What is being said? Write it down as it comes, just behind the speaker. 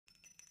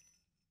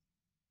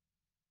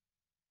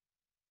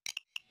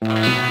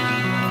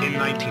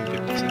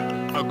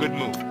1957. A good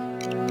move.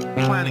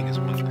 Planning is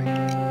one thing.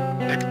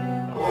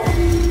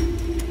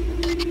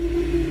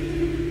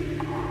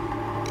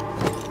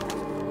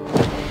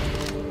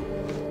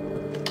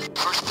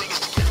 First thing is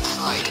to get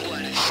inside.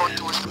 Front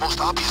door is the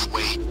most obvious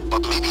way,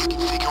 but maybe you can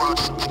figure out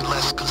something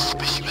less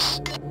conspicuous.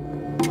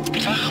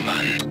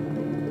 Wachmann.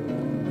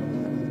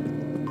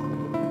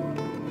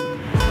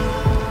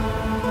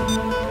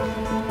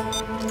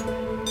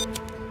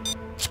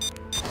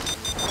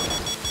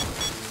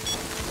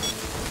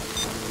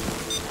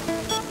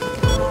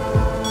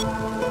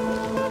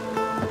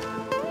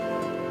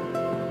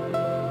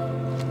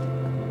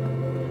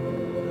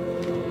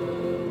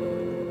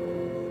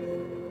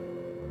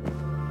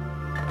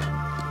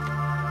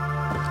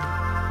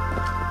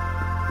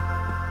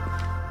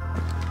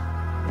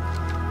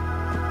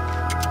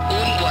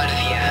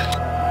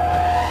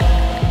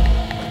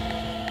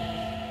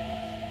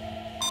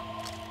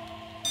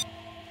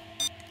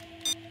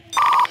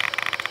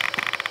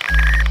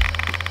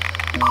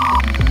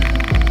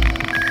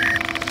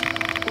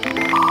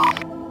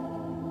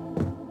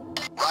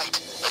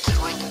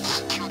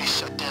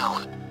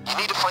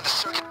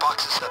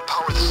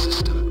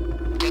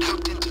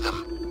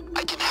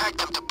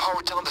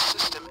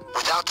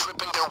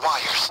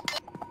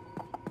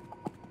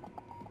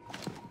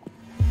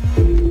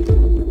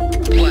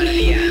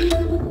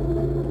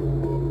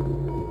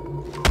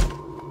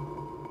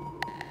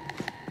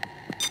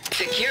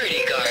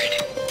 Security guard.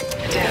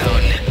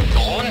 Down.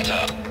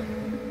 Runter.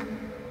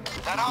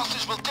 That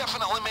hostage will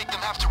definitely make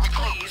them have to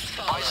regroup. Please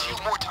follow. Buys you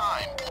more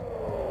time.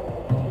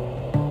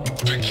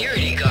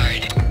 Security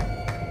guard.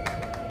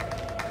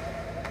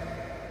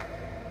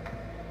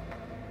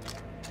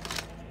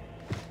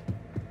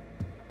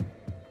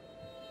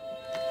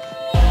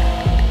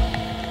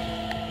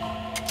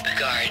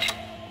 Guard.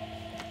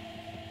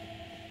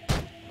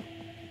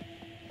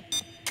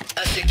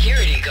 A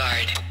security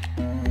guard.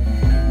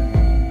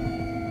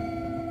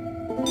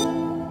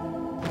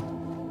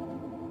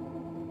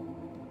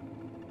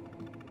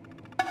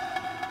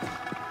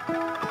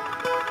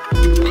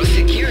 A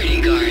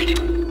security guard.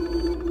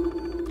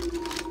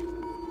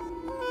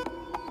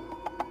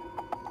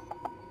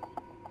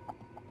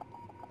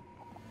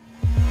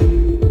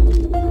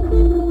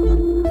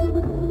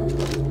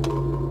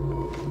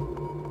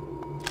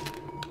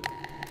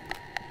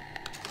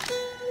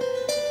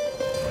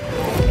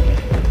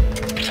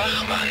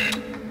 Wachmann.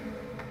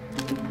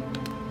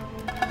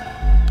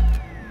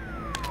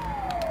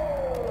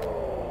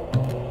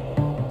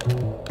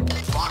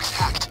 Box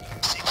hacked.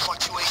 Seeing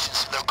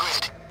fluctuations in their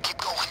grid. Keep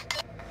going.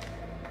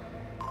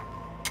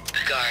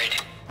 Guard.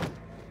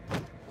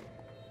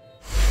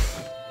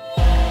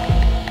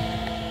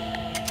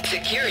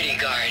 Security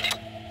guard.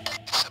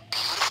 It's a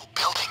beautiful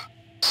building.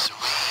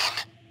 Serene.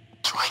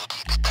 Try and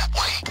keep it that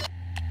way.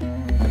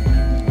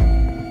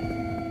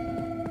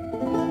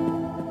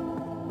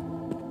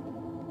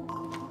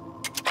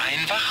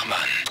 Ein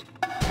Wachmann.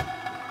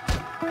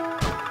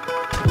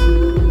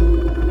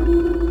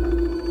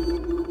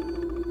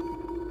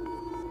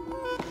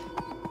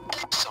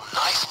 Some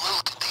nice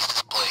loot in these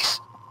displays,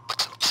 but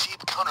some cheap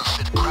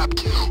counterfeit crap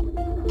too.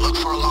 Look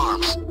for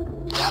alarms.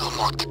 That'll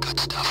mark the good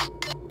stuff.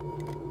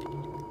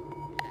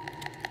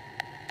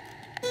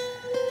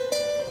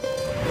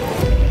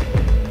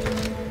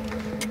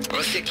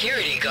 A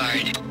security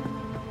guard.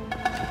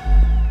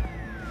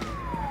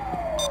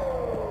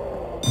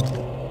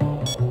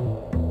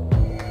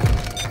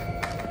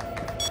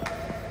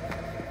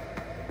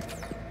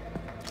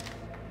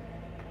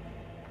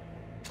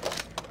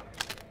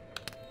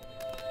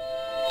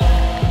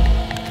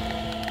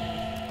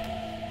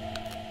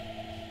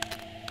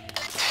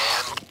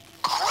 And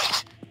great.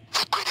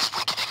 The grid is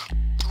weakening.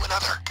 Do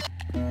another.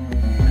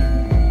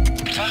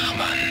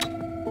 Wachmann.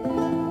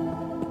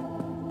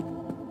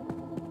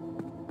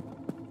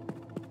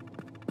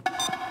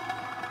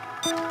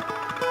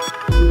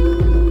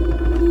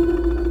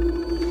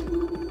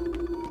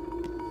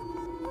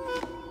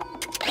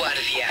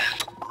 Guardia.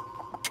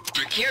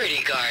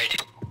 Security guard.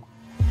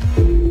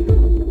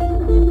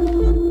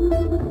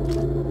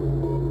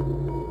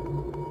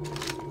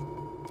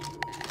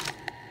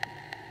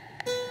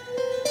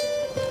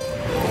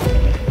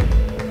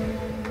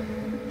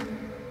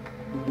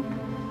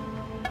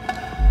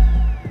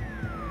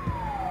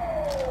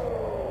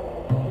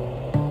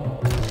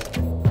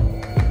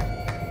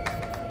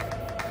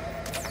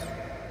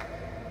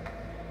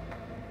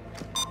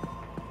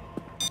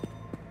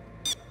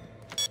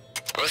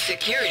 A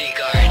security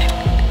guard.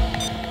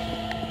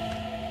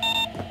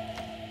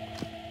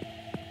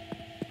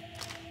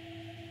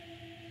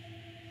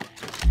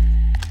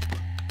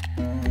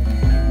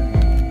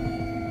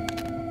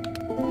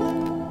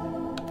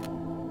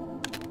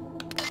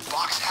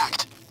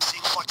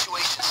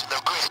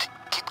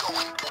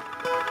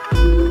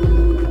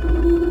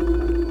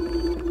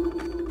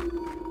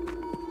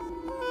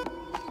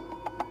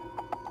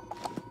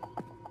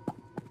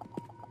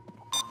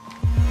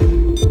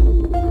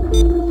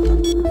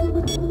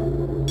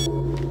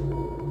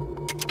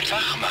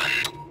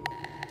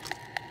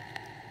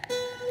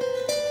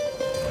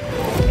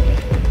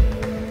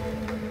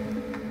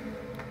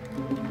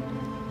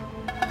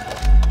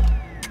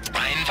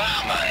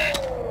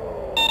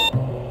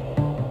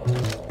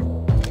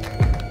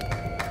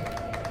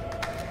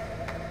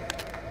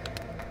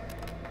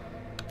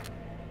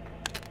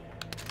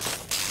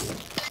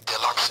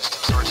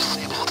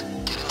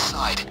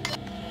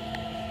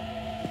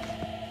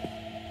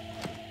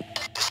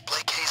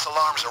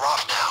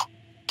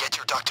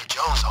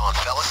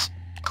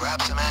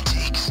 grab some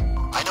antiques.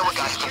 I know a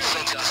guy who's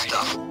sent this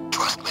stuff.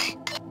 Trust me.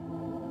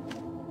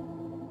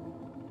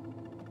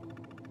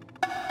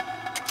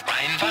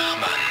 Ein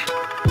Wachmann.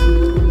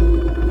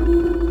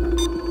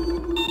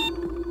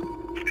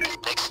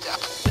 Next step,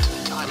 to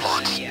the time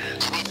locks. You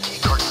need key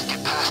cards to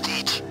get past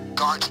each.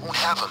 Guards won't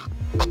have them,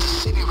 but the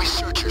city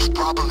researchers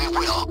probably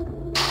will.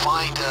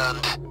 Find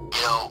and,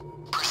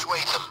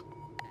 persuade them.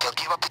 They'll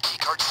give up the key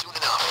cards soon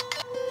enough.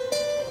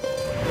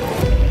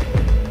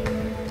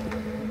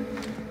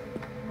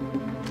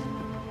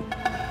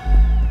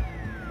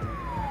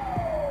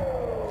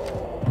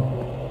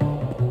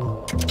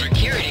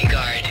 Security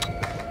guard.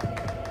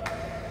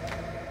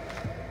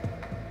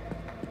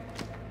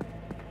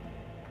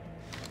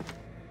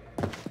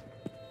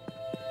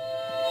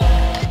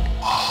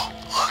 Oh,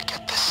 look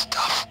at this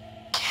stuff.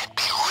 Can't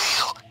be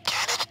real,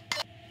 can it?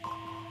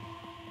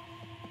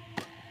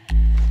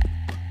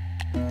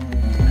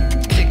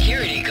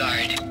 Security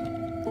guard.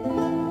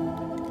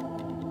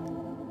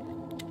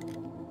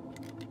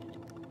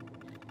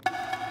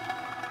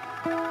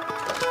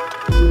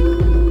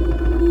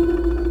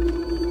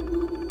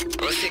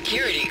 A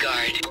security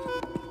guard.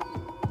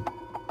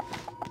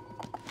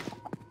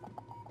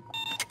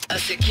 A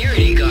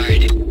security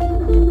guard.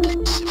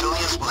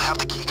 Civilians will have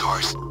the key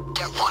cards.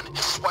 Get one and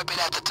swipe it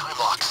at the time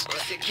locks. A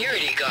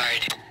security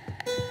guard.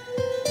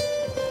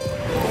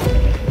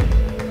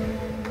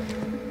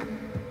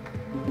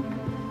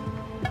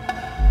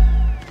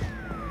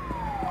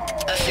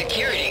 A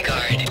security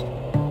guard.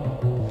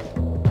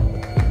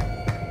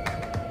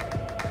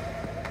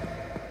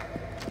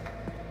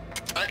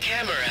 A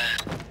camera.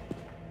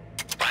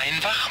 Ein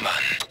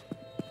Wachmann.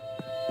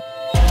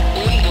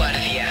 Un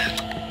guardia.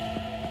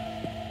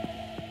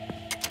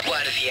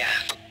 Guardia.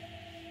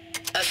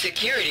 A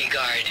security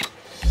guard.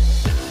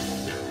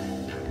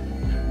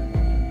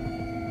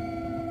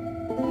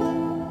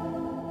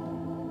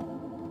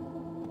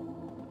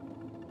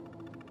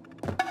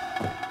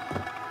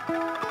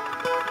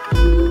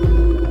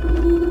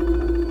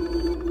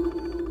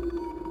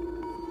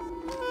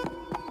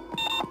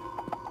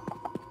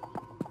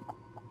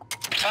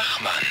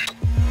 Wachmann.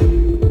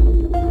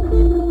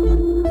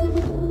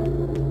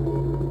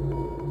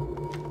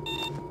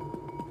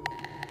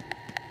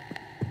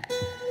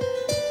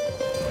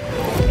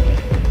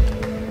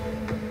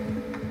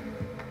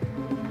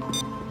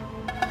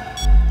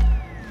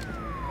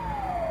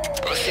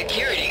 A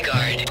security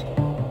guard.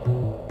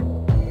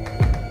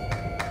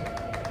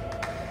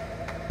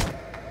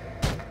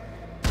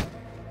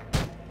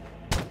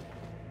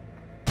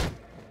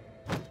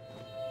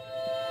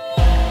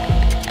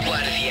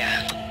 Guardia.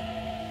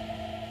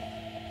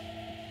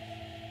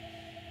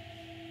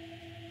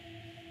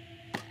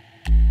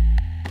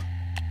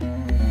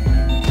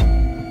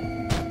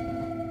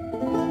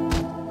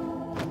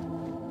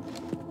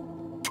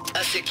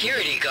 A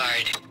security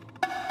guard.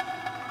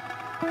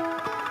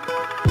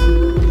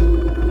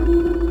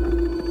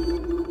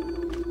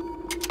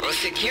 A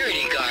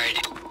security guard.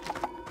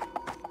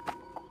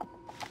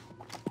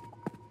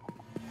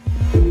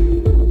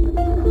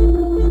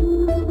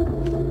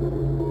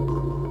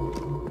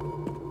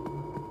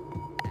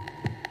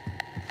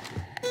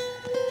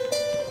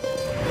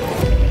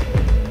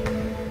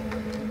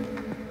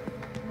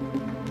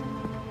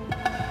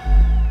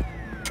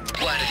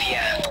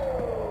 Guardia.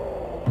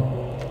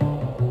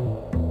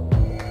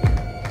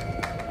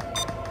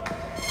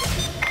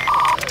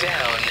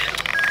 Down.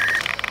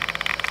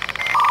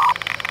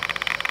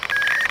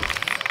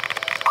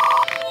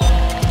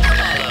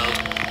 Follow.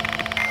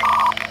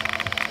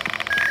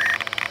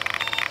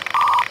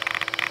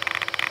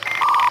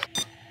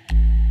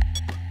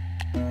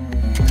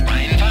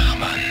 Ein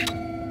Wachmann.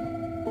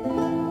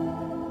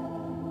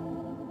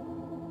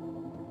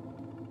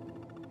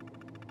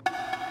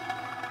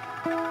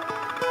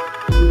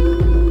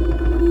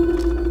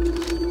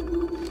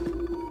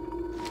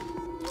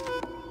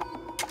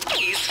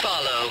 Please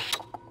follow.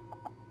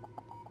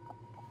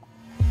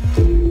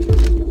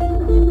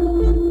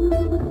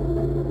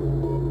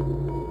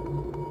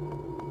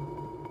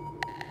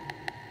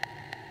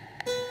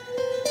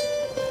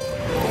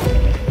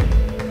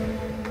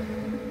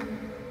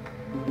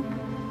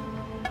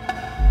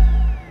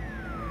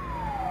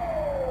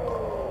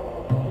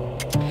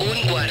 Un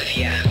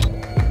guardia.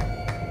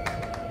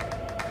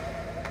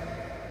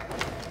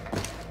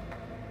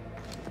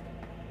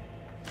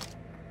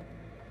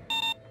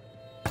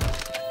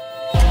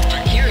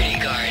 Security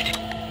guard.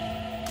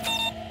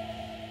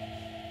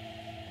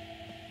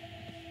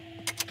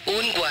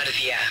 Un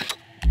guardia.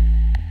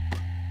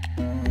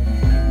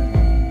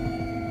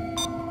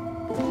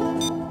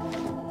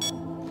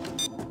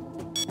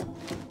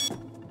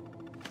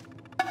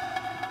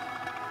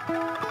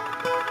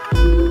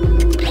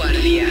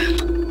 Guardia.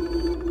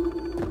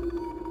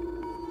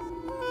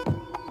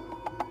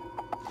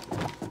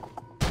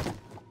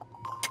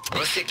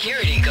 A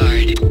security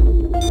guard.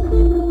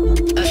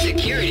 A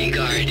security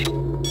guard.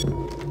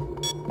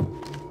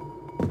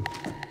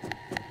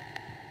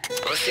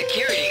 A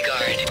security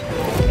guard.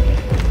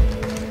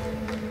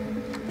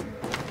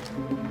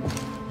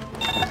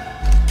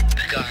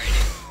 Guard.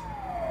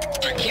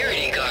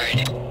 Security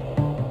guard.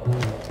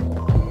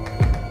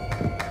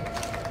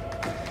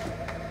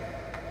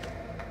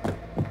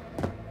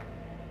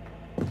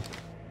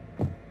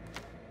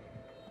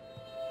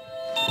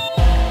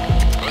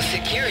 A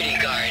security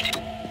guard.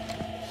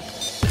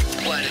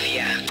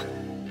 Guardia.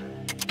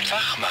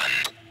 Wachmann.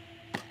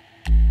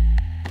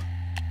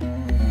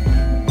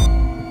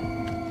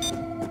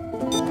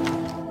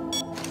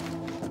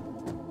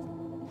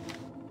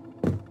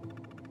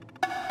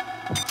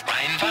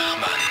 Ein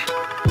Wachmann.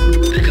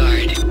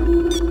 Guard.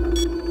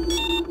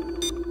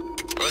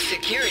 A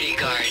security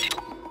guard.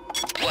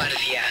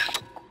 Guardia.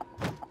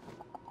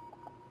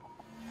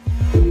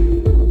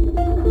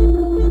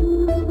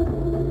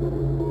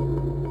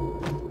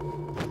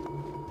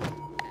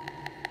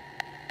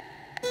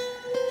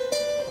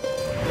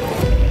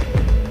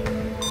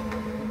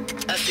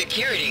 A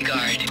security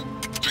guard.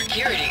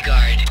 Security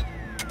guard.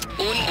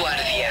 Un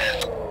guardia.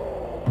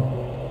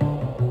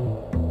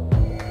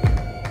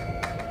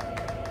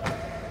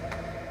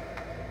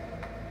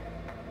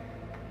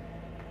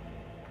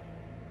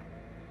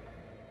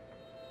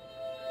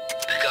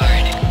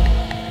 Guard.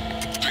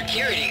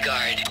 Security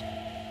guard.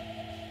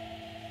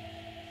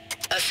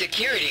 A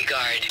security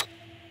guard.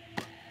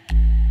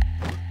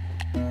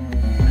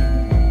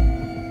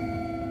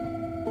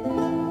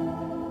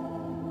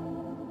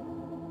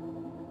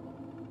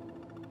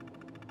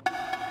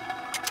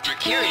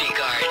 Security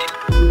guard.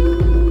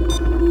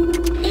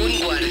 Un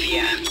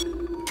guardia.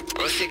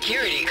 A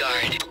security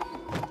guard.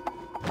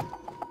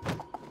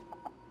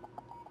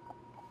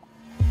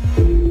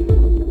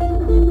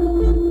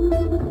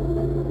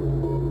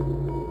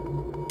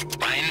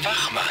 Ein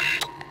Wachmann.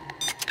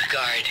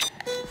 Guard.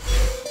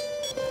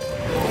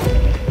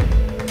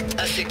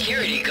 A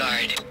security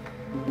guard.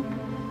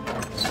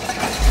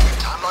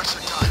 Time marks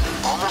are done.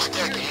 Almost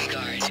there, gang.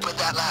 Guard. Open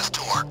that last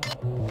door.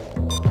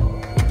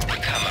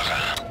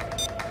 Kamera.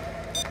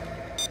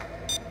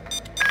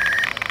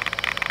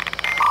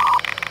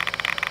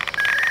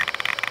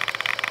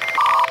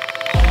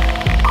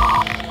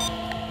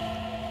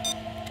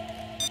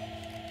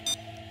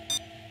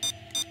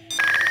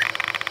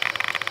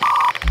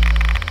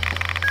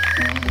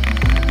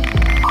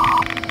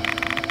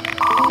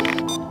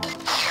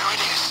 There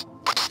it is.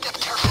 But step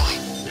carefully.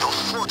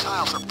 Those floor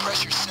tiles are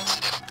pressure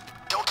sensitive.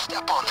 Don't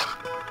step on them.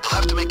 You'll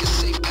have to make a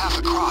safe path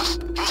across.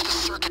 Use the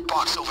circuit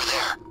box over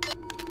there.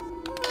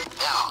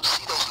 Now,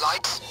 see those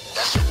lights?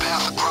 That's your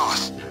path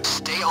across.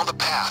 Stay on the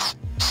path.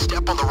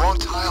 Step on the wrong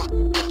tile,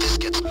 and this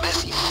gets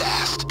messy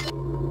fast.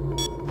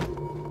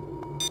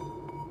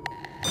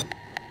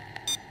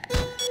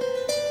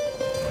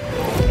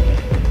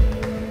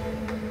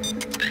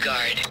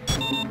 Guard.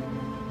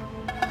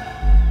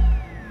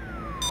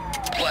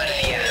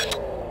 Guardia.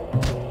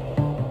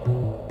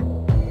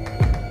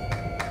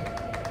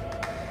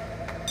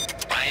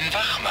 Ein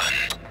Wachmann.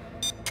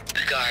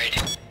 Guard.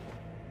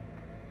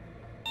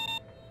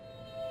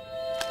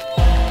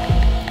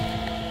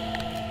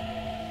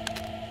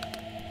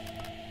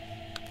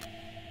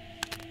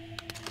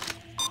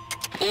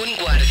 Un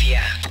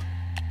guardia.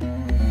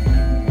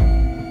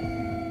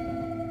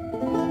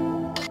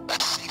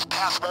 That safe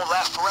path won't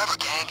last forever,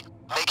 gang.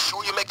 Make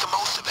sure you make the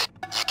most of it.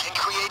 You can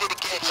create it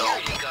again,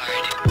 Security though.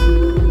 guard.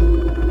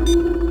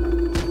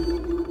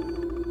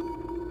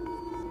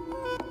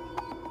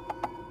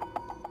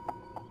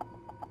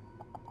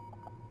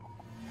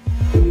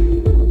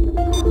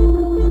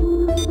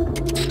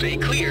 Stay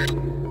clear.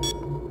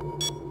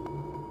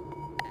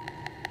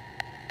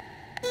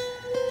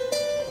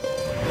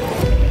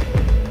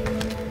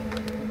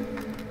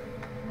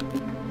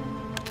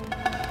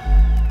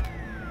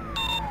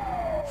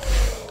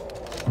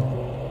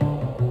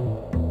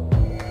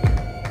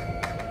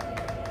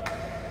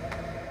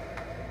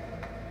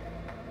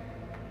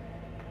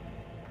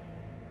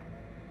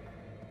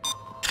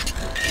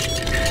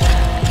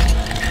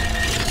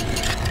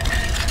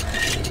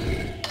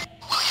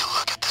 Will you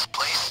look at this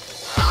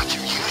place? Not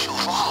your usual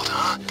vault,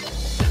 huh?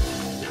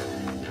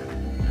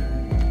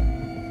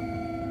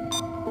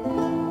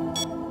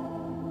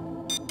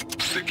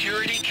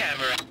 Security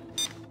camera.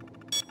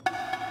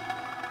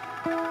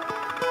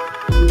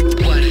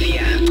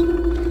 Guardia.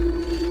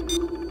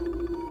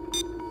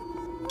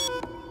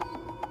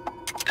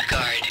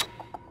 Guard.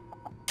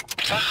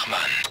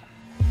 Wachmann.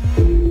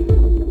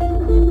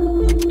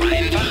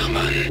 Ein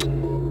Wachmann.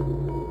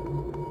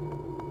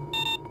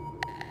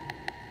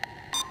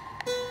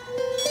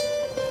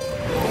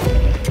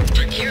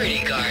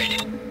 Security guard.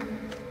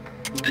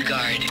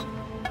 Guard.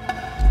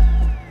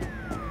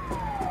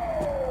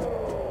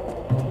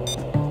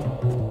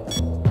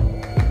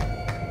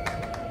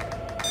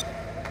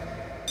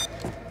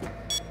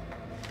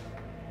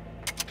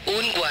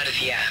 Un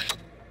guardia.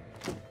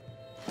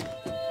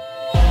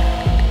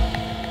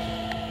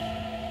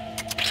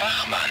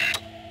 Wachmann.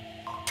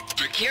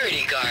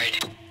 Security guard.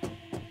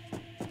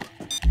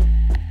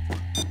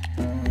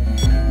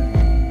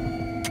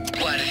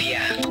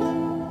 Guardia.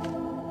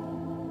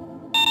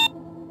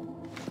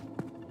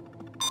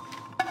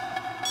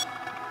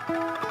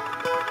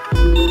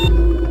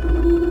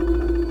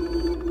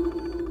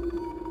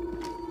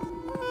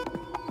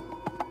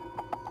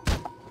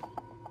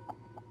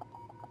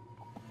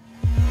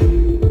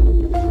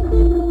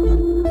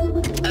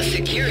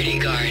 Security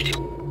guard.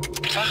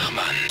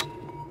 Wachmann.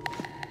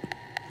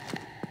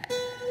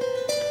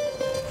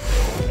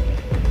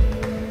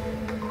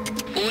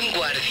 Un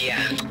guardia.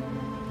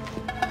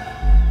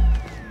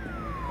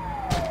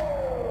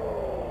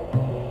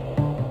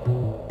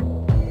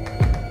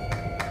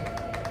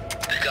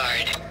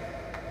 Guard.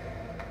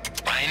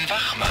 Ein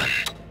Wachmann.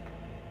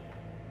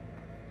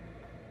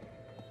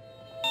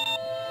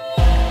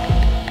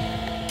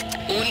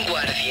 Un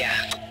guardia.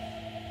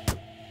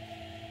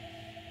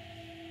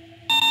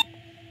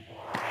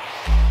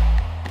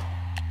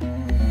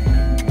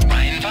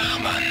 Ein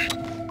Wachmann.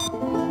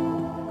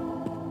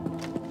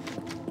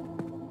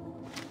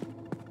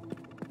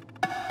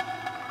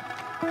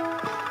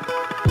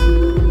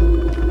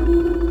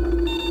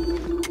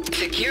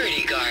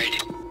 Security guard.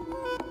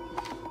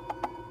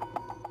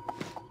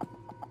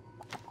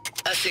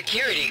 A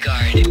security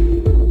guard.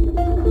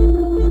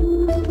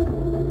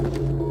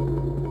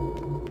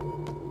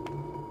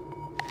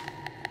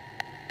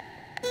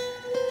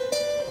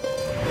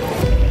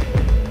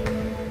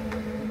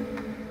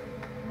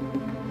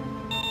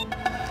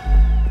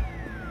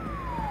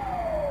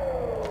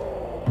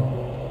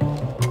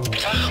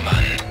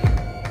 Wachmann.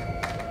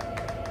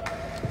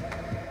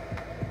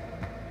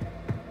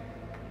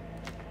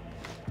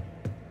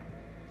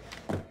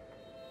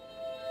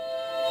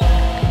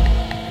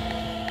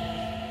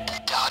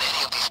 Doubt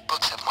any of these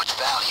books have much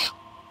value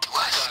to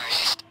us.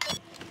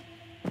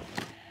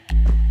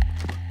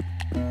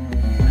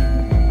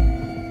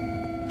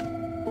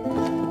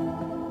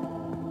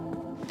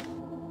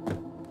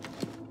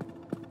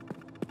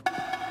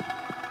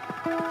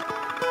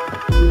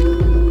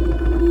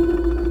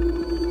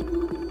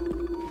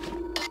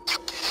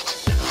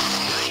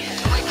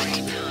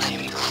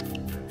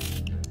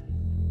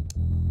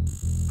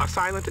 A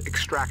silent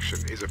extraction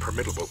is a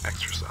formidable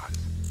exercise.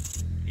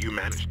 You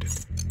managed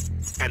it.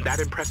 And that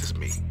impresses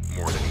me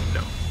more than you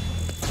know.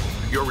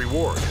 Your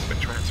reward has been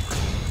transferred.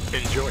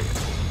 Enjoy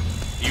it.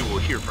 You will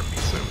hear from me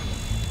soon.